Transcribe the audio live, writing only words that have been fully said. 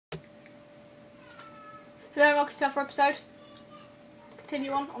Hello and welcome to another episode.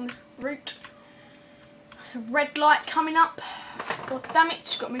 Continue on this route. There's a red light coming up. God damn it,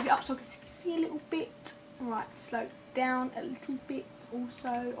 just got to move it up so I can see a little bit. Right, slow down a little bit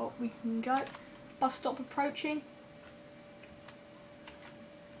also. Oh, we can go. Bus stop approaching.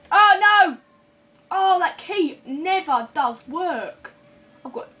 Oh no! Oh, that key never does work.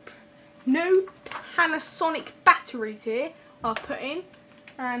 I've got new Panasonic batteries here I've put in,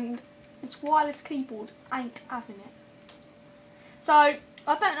 and this wireless keyboard ain't having it. So, I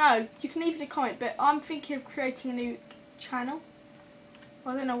don't know, you can leave in a comment, but I'm thinking of creating a new channel.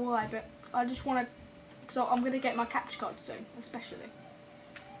 I don't know why, but I just want to, because I'm going to get my capture card soon, especially.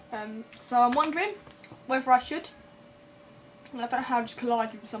 So I'm wondering whether I should. I don't know how I just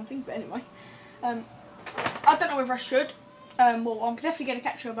collided with something, but anyway. I don't know whether I should. Well, I'm definitely going to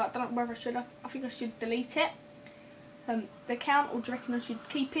capture it, but I don't know whether I should. I think I should delete it. The account, or do you reckon I should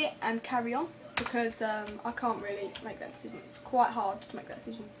keep it and carry on? Because I can't really make that decision. It's quite hard to make that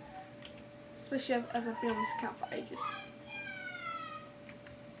decision, especially as I've been on this account for ages.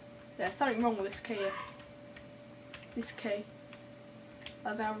 There's something wrong with this key here. This key. I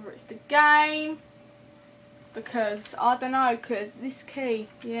don't know whether it's the game, because I don't know, because this key,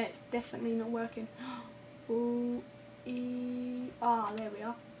 yeah, it's definitely not working. Ooh, there we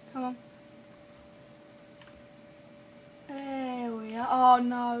are. Come on. There we are. Oh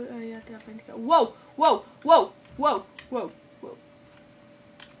no. Oh yeah, I did have to go. Whoa, whoa, whoa, whoa, whoa, whoa.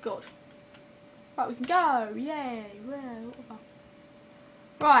 God. Right, we can go. Yay. Well,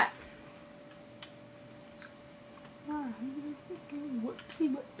 right. Whoopsie,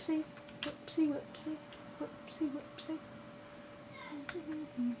 whoopsie, whoopsie, whoopsie, whoopsie, whoopsie.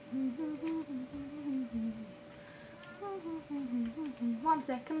 1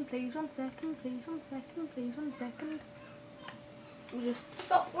 second, please. 1 second, please. 1 second, please. 1 second. We'll just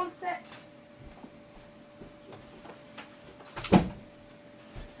stop 1 sec.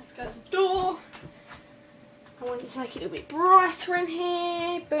 Let's go to the door. I want you to make it a little bit brighter in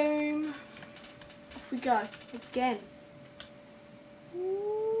here. Boom. Off we go. Again.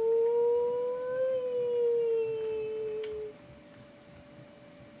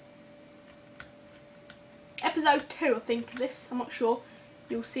 Episode 2, I think, of this. I'm not sure.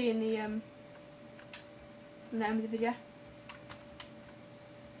 You'll see in the name of the video.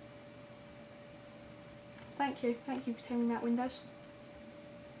 Thank you for telling me out windows.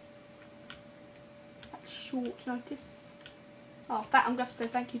 That's short notice. Oh, that I'm going to have to say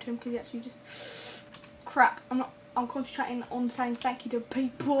thank you to him, because he actually just... Crap, I'm concentrating on saying thank you to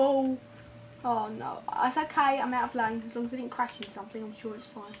people. Oh no, it's okay, I'm out of lane. As long as I didn't crash into something, I'm sure it's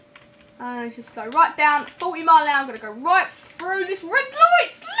fine. And it's just slow right down, 40 mile an hour. I'm going to go right through this red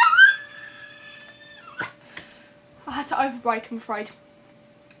light. I had to overbrake, I'm afraid.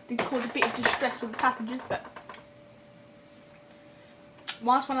 Did cause a bit of distress with the passengers, but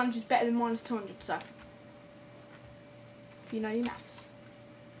minus 100 is better than minus 200, so if you know your maths.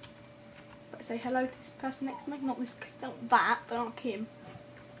 But say hello to this person next to me, not that, but not Kim.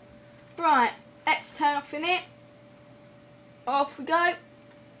 Right, let's turn off in it. Off we go.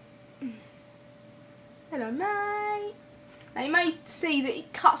 Hello, mate. Now you may see that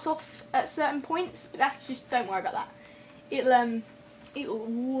it cuts off at certain points, but that's just, don't worry about that. It'll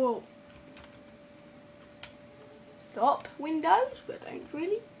whoa. Stop windows, but don't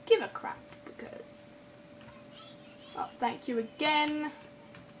really give a crap, because oh, thank you again.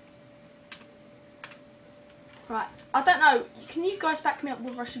 Right, I don't know, can you guys back me up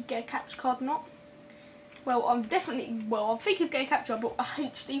whether I should get a capture card or not? Well, I'm thinking of getting a capture. I bought a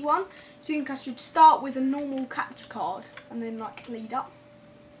HD one. Do you think I should start with a normal capture card and then like lead up?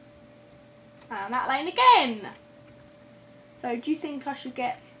 And that lane again. So do you think I should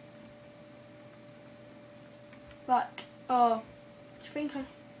get like, do you think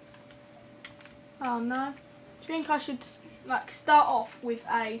oh no. Do you think I should like start off with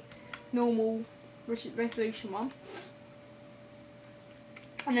a normal resolution one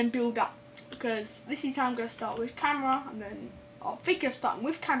and then build up? Because this is how I'm going to start with camera, and then I'll think of starting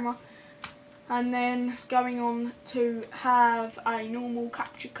with camera and then going on to have a normal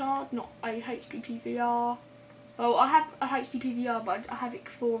capture card, not a HD PVR. Well, I have a HD PVR, but I have it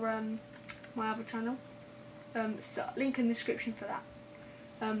for my other channel. So link in the description for that.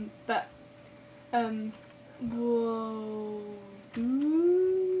 Whoa.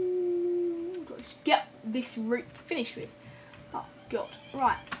 Let's get this route finished with. Oh God.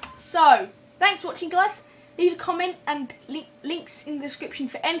 Right. So thanks for watching, guys. Leave a comment and links in the description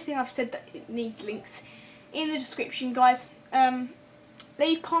for anything I've said that it needs links in the description, guys.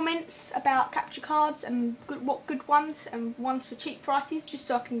 Leave comments about capture cards and what good ones and ones for cheap prices, just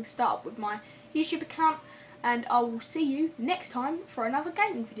so I can start up with my YouTube account. and I will see you next time for another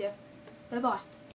gaming video. Bye bye.